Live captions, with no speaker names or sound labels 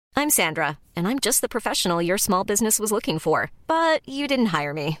I'm Sandra, and I'm just the professional your small business was looking for. But you didn't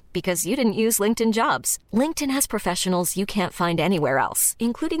hire me because you didn't use LinkedIn Jobs. LinkedIn has professionals you can't find anywhere else,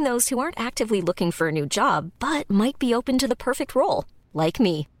 including those who aren't actively looking for a new job, but might be open to the perfect role, like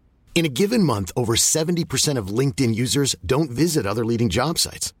me. In a given month, over 70% of LinkedIn users don't visit other leading job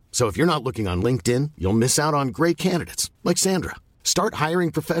sites. So if you're not looking on LinkedIn, you'll miss out on great candidates like Sandra. Start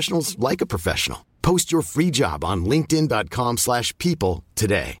hiring professionals like a professional. Post your free job on linkedin.com/people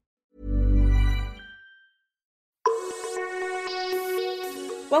today.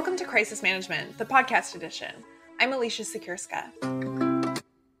 Welcome to Crisis Management, the podcast edition. I'm Alicia Sikirska.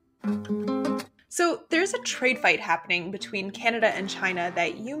 So there's a trade fight happening between Canada and China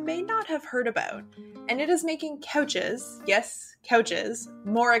that you may not have heard about, and it is making couches, yes, couches,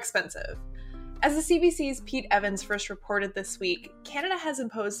 more expensive. As the CBC's Pete Evans first reported this week, Canada has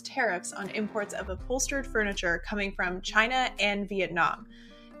imposed tariffs on imports of upholstered furniture coming from China and Vietnam.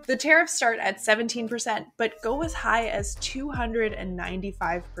 The tariffs start at 17%, but go as high as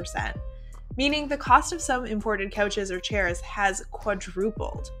 295%, meaning the cost of some imported couches or chairs has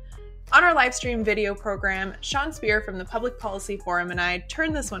quadrupled. On our live stream video program, Sean Speer from the Public Policy Forum and I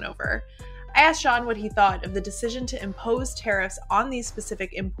turned this one over. I asked Sean what he thought of the decision to impose tariffs on these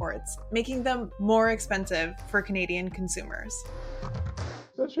specific imports, making them more expensive for Canadian consumers.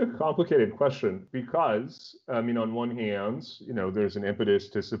 Such a complicated question because, on one hand, there's an impetus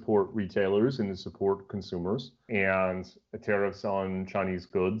to support retailers and to support consumers, and the tariffs on Chinese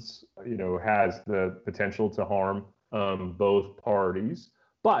goods, has the potential to harm both parties.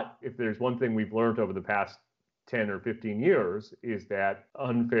 But if there's one thing we've learned over the past 10 or 15 years is that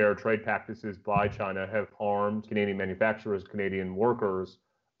unfair trade practices by China have harmed Canadian manufacturers, Canadian workers,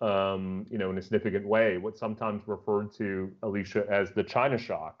 in a significant way, what's sometimes referred to, Alicia, as the China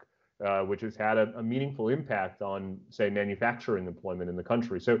shock, which has had a meaningful impact on, say, manufacturing employment in the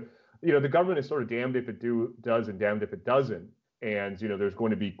country. So, the government is sort of damned if it does and damned if it doesn't. And, there's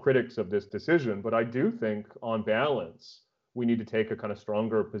going to be critics of this decision. But I do think, on balance, we need to take a kind of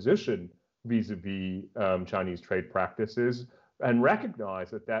stronger position vis-a-vis Chinese trade practices and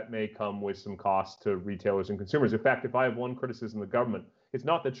recognize that may come with some costs to retailers and consumers. In fact, if I have one criticism of the government, it's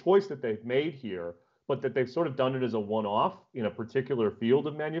not the choice that they've made here, but that they've sort of done it as a one-off in a particular field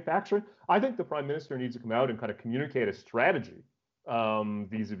of manufacturing. I think the Prime Minister needs to come out and kind of communicate a strategy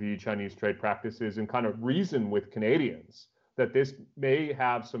vis-a-vis Chinese trade practices and kind of reason with Canadians that this may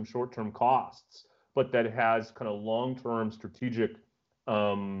have some short-term costs, but that it has kind of long-term strategic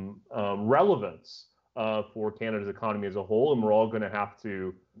relevance for Canada's economy as a whole. And we're all going to have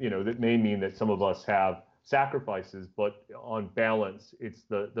to, that may mean that some of us have sacrifices, but on balance, it's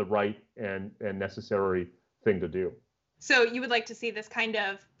the right and necessary thing to do. So you would like to see this kind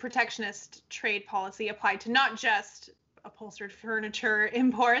of protectionist trade policy applied to not just upholstered furniture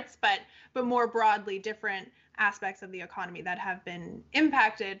imports, but more broadly different aspects of the economy that have been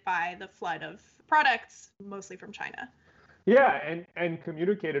impacted by the flood of products, mostly from China. Yeah, and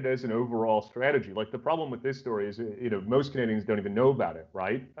communicate it as an overall strategy. Like the problem with this story is, most Canadians don't even know about it,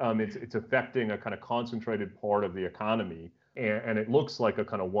 right? It's affecting a kind of concentrated part of the economy, and it looks like a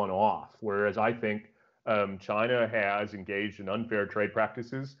kind of one-off. Whereas I think China has engaged in unfair trade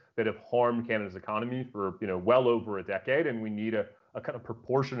practices that have harmed Canada's economy for well over a decade, and we need a kind of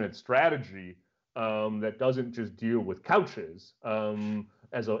proportionate strategy that doesn't just deal with couches.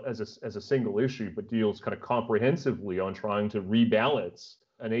 As a single issue, but deals kind of comprehensively on trying to rebalance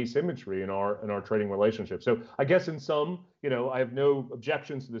an asymmetry in our trading relationship. So I guess in sum, I have no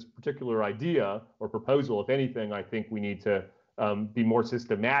objections to this particular idea or proposal. If anything, I think we need to be more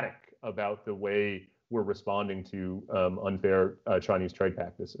systematic about the way we're responding to unfair Chinese trade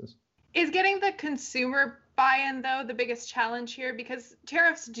practices. Is getting the consumer buy-in, though, the biggest challenge here? Because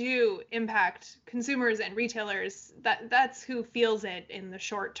tariffs do impact consumers and retailers. That's who feels it in the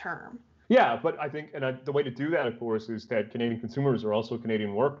short term. Yeah, but I think, the way to do that, of course, is that Canadian consumers are also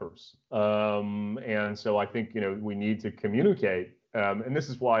Canadian workers. And so I think, we need to communicate. And this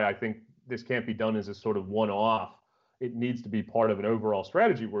is why I think this can't be done as a sort of one-off. It needs to be part of an overall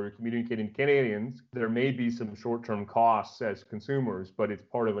strategy where we're communicating to Canadians. There may be some short-term costs as consumers, but it's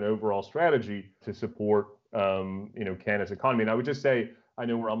part of an overall strategy to support, Canada's economy. And I would just say, I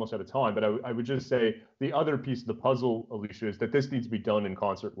know we're almost out of time, but I would just say the other piece of the puzzle, Alicia, is that this needs to be done in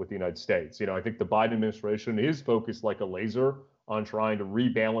concert with the United States. I think the Biden administration is focused like a laser on trying to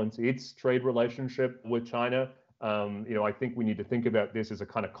rebalance its trade relationship with China. I think we need to think about this as a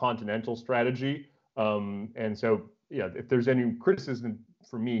kind of continental strategy. And so, if there's any criticism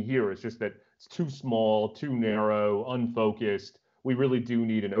for me here, it's just that it's too small, too narrow, unfocused. We really do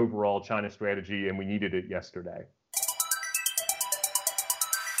need an overall China strategy, and we needed it yesterday.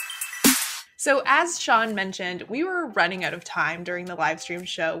 So as Sean mentioned, we were running out of time during the live stream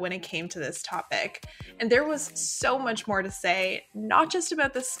show when it came to this topic. And there was so much more to say, not just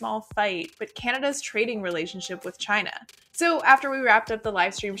about this small fight, but Canada's trading relationship with China. So after we wrapped up the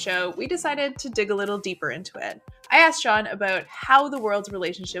live stream show, we decided to dig a little deeper into it. I asked Sean about how the world's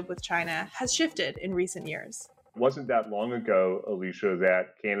relationship with China has shifted in recent years. It wasn't that long ago, Alicia,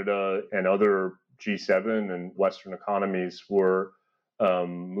 that Canada and other G7 and Western economies were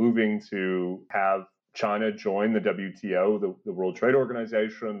moving to have China join the WTO, the World Trade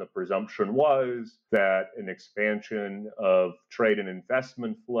Organization. The presumption was that an expansion of trade and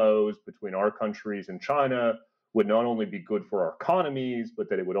investment flows between our countries and China would not only be good for our economies, but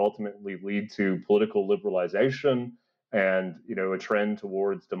that it would ultimately lead to political liberalization and, a trend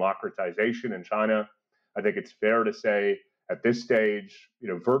towards democratization in China. I think it's fair to say at this stage,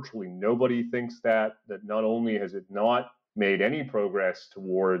 virtually nobody thinks that not only has it not made any progress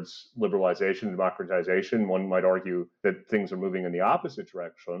towards liberalization and democratization, one might argue that things are moving in the opposite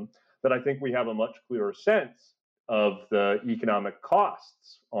direction, that I think we have a much clearer sense of the economic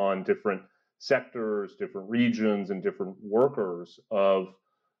costs on different sectors, different regions, and different workers of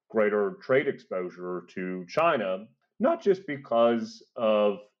greater trade exposure to China, not just because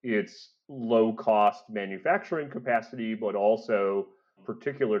of its low-cost manufacturing capacity, but also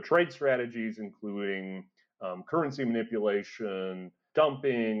particular trade strategies, including currency manipulation,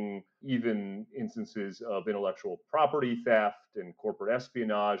 dumping, even instances of intellectual property theft and corporate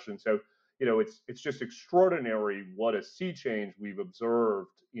espionage. And so, it's just extraordinary what a sea change we've observed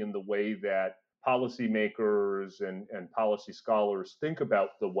in the way that policymakers and policy scholars think about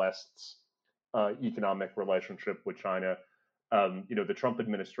the West's economic relationship with China. The Trump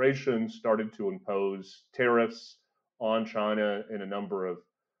administration started to impose tariffs on China in a number of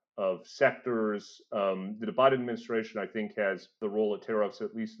sectors. The Biden administration, I think, has the role of tariffs,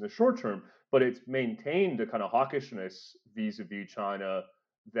 at least in the short term, but it's maintained a kind of hawkishness vis-a-vis China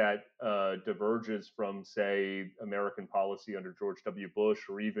that diverges from, say, American policy under George W. Bush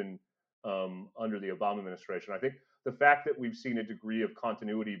or even under the Obama administration. I think the fact that we've seen a degree of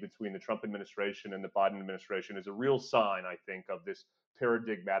continuity between the Trump administration and the Biden administration is a real sign, I think, of this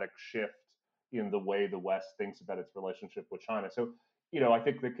paradigmatic shift in the way the West thinks about its relationship with China. So, I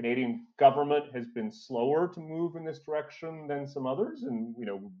think the Canadian government has been slower to move in this direction than some others. And,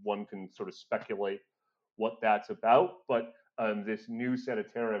 one can sort of speculate what that's about. But this new set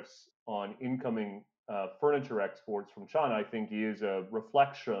of tariffs on incoming furniture exports from China, I think, is a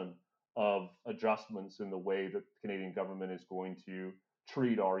reflection of adjustments in the way that the Canadian government is going to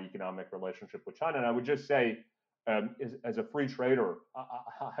treat our economic relationship with China. And I would just say, as a free trader,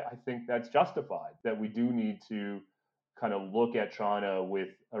 I think that's justified, that we do need to kind of look at China with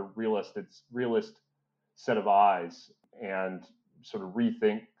a realist set of eyes and sort of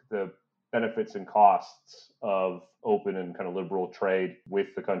rethink the benefits and costs of open and kind of liberal trade with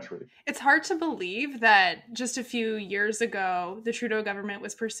the country. It's hard to believe that just a few years ago, the Trudeau government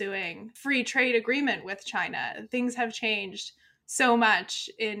was pursuing free trade agreement with China. Things have changed so much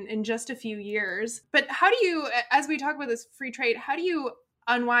in just a few years. But how do you, as we talk about this free trade, how do you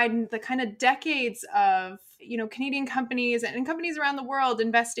unwind the kind of decades of, Canadian companies and companies around the world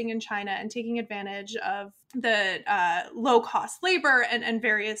investing in China and taking advantage of the low-cost labor and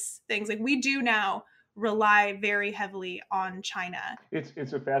various things? Like, we do now rely very heavily on China.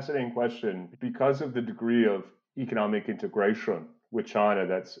 It's a fascinating question because of the degree of economic integration with China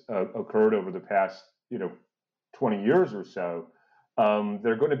that's occurred over the past, 20 years or so.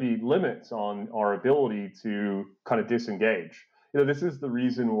 There are going to be limits on our ability to kind of disengage. This is the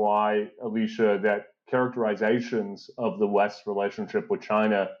reason why, Alicia, that characterizations of the West's relationship with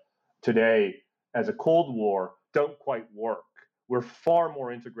China today as a Cold War don't quite work. We're far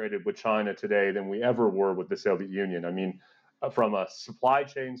more integrated with China today than we ever were with the Soviet Union. I mean, from a supply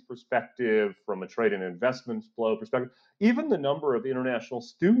chains perspective, from a trade and investment flow perspective, even the number of international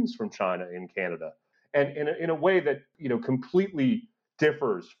students from China in Canada, and in a way that completely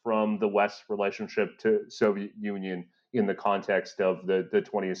differs from the West's relationship to Soviet Union in the context of the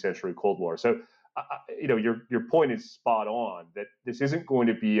 20th century Cold War. So, your point is spot on, that this isn't going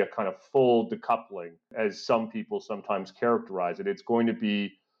to be a kind of full decoupling, as some people sometimes characterize it. It's going to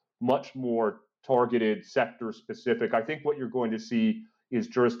be much more targeted, sector specific. I think what you're going to see is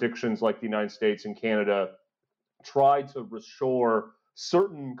jurisdictions like the United States and Canada try to restore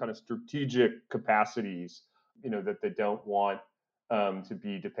certain kind of strategic capacities, that they don't want to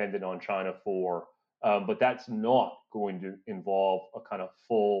be dependent on China for. But that's not going to involve a kind of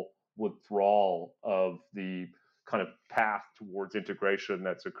full withdrawal of the kind of path towards integration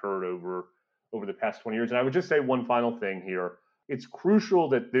that's occurred over the past 20 years. And I would just say one final thing here. It's crucial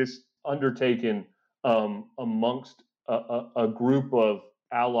that this undertaken amongst a group of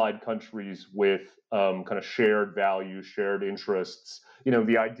allied countries with kind of shared values, shared interests.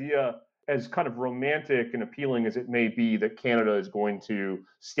 The idea, as kind of romantic and appealing as it may be, that Canada is going to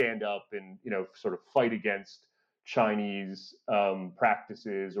stand up and, sort of fight against Chinese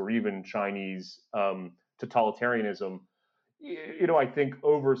practices or even Chinese totalitarianism, I think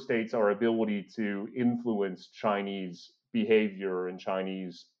overstates our ability to influence Chinese behavior and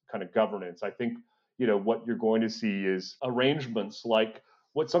Chinese kind of governance. I think, what you're going to see is arrangements like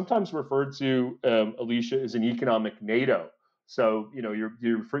what's sometimes referred to, Alicia, as an economic NATO. So, your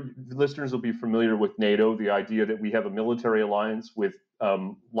listeners will be familiar with NATO, the idea that we have a military alliance with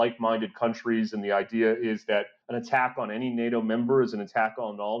like-minded countries. And the idea is that an attack on any NATO member is an attack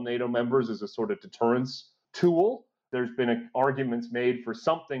on all NATO members as a sort of deterrence tool. There's been arguments made for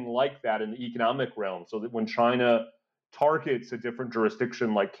something like that in the economic realm, so that when China targets a different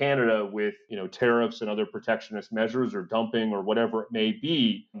jurisdiction like Canada with, tariffs and other protectionist measures or dumping or whatever it may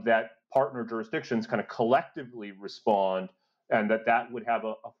be, that partner jurisdictions kind of collectively respond, and that would have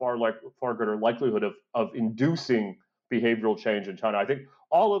a far greater likelihood of inducing behavioral change in China. I think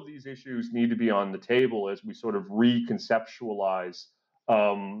all of these issues need to be on the table as we sort of reconceptualize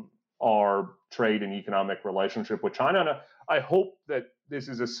our trade and economic relationship with China. And I hope that this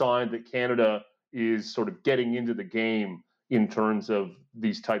is a sign that Canada is sort of getting into the game in terms of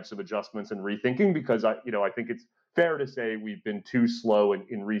these types of adjustments and rethinking, because I think it's fair to say we've been too slow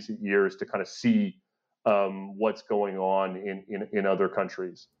in recent years to kind of see what's going on in other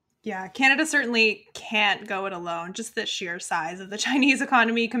countries. Yeah, Canada certainly can't go it alone. Just the sheer size of the Chinese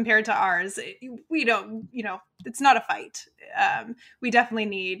economy compared to ours, we don't, it's not a fight. We definitely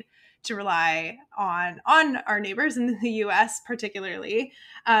need to rely on our neighbors in the U.S. particularly.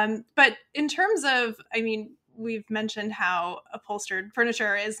 But in terms of, we've mentioned how upholstered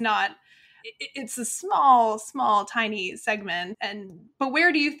furniture is not, it's a small, tiny segment. But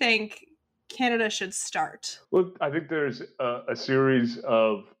where do you think Canada should start? Well, I think there's a series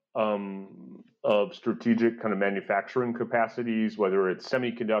of strategic kind of manufacturing capacities, whether it's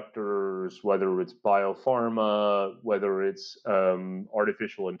semiconductors, whether it's biopharma, whether it's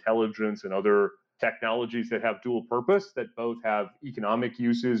artificial intelligence and other technologies that have dual purpose, that both have economic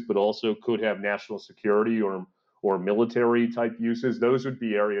uses, but also could have national security or military type uses. Those would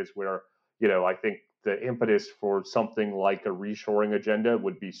be areas where, I think the impetus for something like a reshoring agenda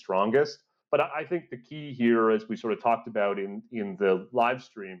would be strongest. But I think the key here, as we sort of talked about in the live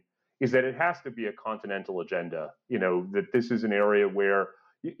stream, is that it has to be a continental agenda. That this is an area where,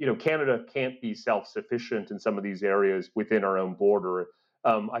 Canada can't be self-sufficient in some of these areas within our own border.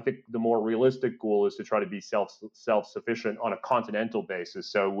 I think the more realistic goal is to try to be self-sufficient on a continental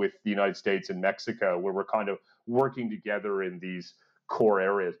basis. So with the United States and Mexico, where we're kind of working together in these core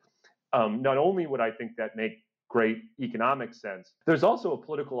areas. Not only would I think that make great economic sense, there's also a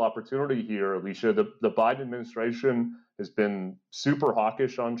political opportunity here, Alicia. The Biden administration has been super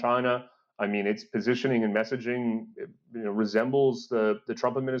hawkish on China. Its positioning and messaging resembles the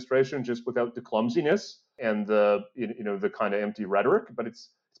Trump administration, just without the clumsiness and the kind of empty rhetoric. But it's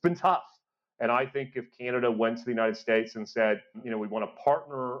been tough. And I think if Canada went to the United States and said, we want to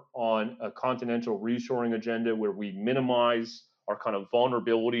partner on a continental reshoring agenda where we minimize our kind of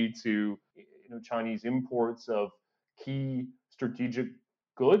vulnerability to Chinese imports of key strategic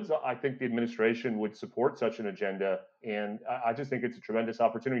goods, I think the administration would support such an agenda. And I just think it's a tremendous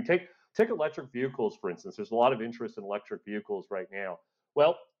opportunity. Take electric vehicles, for instance. There's a lot of interest in electric vehicles right now.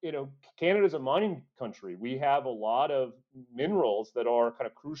 Well, Canada's a mining country. We have a lot of minerals that are kind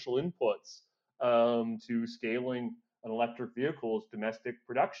of crucial inputs to scaling an electric vehicle's domestic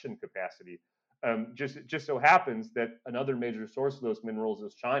production capacity. Just so happens that another major source of those minerals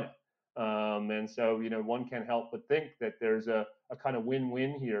is China. And so, one can't help but think that there's a kind of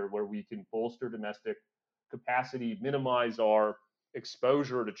win-win here where we can bolster domestic capacity, minimize our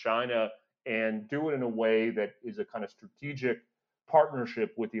exposure to China, and do it in a way that is a kind of strategic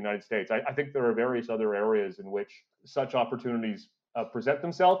partnership with the United States. I think there are various other areas in which such opportunities present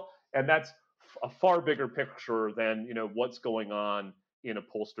themselves, and that's a far bigger picture than what's going on in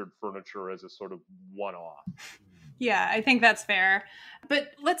upholstered furniture as a sort of one-off. Yeah, I think that's fair.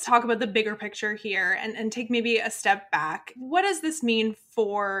 But let's talk about the bigger picture here and take maybe a step back. What does this mean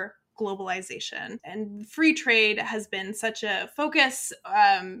for globalization? And free trade has been such a focus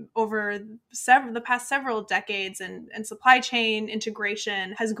over the past several decades, and supply chain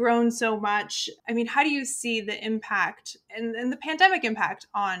integration has grown so much. How do you see the impact and the pandemic impact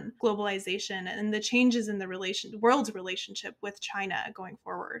on globalization and the changes in the world's relationship with China going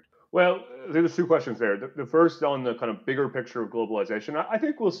forward? Well, there's two questions there. The first on the kind of bigger picture of globalization, I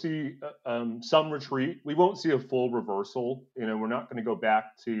think we'll see some retreat. We won't see a full reversal. We're not going to go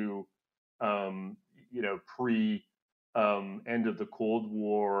back to, pre end of the Cold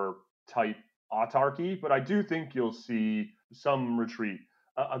War type autarky, but I do think you'll see some retreat,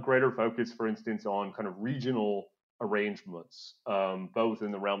 a greater focus, for instance, on kind of regional arrangements, both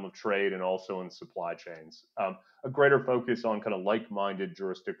in the realm of trade and also in supply chains. A greater focus on kind of like-minded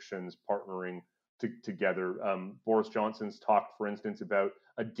jurisdictions partnering together. Boris Johnson's talked, for instance, about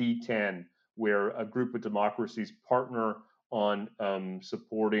a D10, where a group of democracies partner on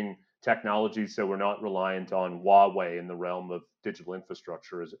supporting technology, so we're not reliant on Huawei in the realm of digital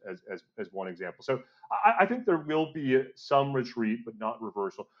infrastructure, as one example. So I think there will be some retreat, but not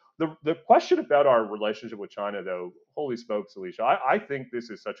reversal. The question about our relationship with China, though, holy smokes, Alicia, I think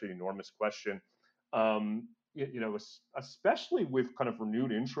this is such an enormous question. Especially with kind of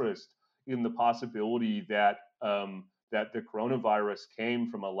renewed interest in the possibility that that the coronavirus came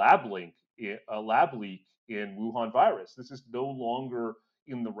from a lab leak in Wuhan virus. This is no longer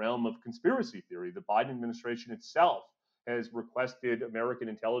in the realm of conspiracy theory. The Biden administration itself has requested American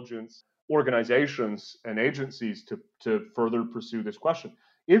intelligence organizations and agencies to further pursue this question.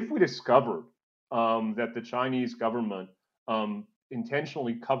 If we discovered that the Chinese government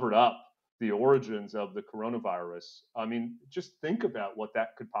intentionally covered up the origins of the coronavirus, I mean, just think about what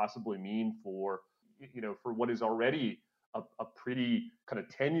that could possibly mean for what is already a pretty kind of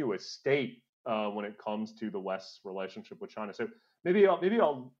tenuous state when it comes to the West's relationship with China. So maybe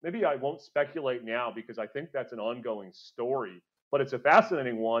I won't speculate now, because I think that's an ongoing story. But it's a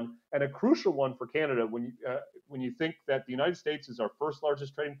fascinating one and a crucial one for Canada when you think that the United States is our first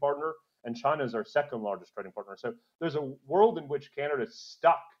largest trading partner and China is our second largest trading partner. So there's a world in which Canada is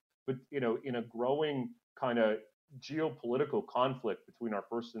stuck, but in a growing kind of geopolitical conflict between our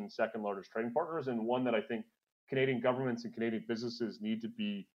first and second largest trading partners, and one that I think Canadian governments and Canadian businesses need to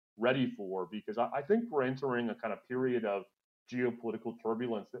be ready for, because I think we're entering a kind of period of geopolitical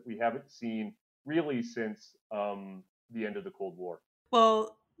turbulence that we haven't seen really since the end of the Cold War.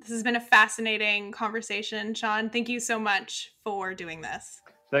 Well, this has been a fascinating conversation, Sean. Thank you so much for doing this.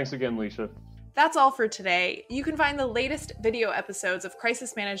 Thanks again, Leisha. That's all for today. You can find the latest video episodes of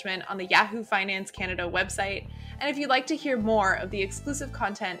Crisis Management on the Yahoo Finance Canada website. And if you'd like to hear more of the exclusive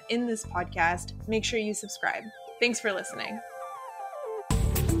content in this podcast, make sure you subscribe. Thanks for listening.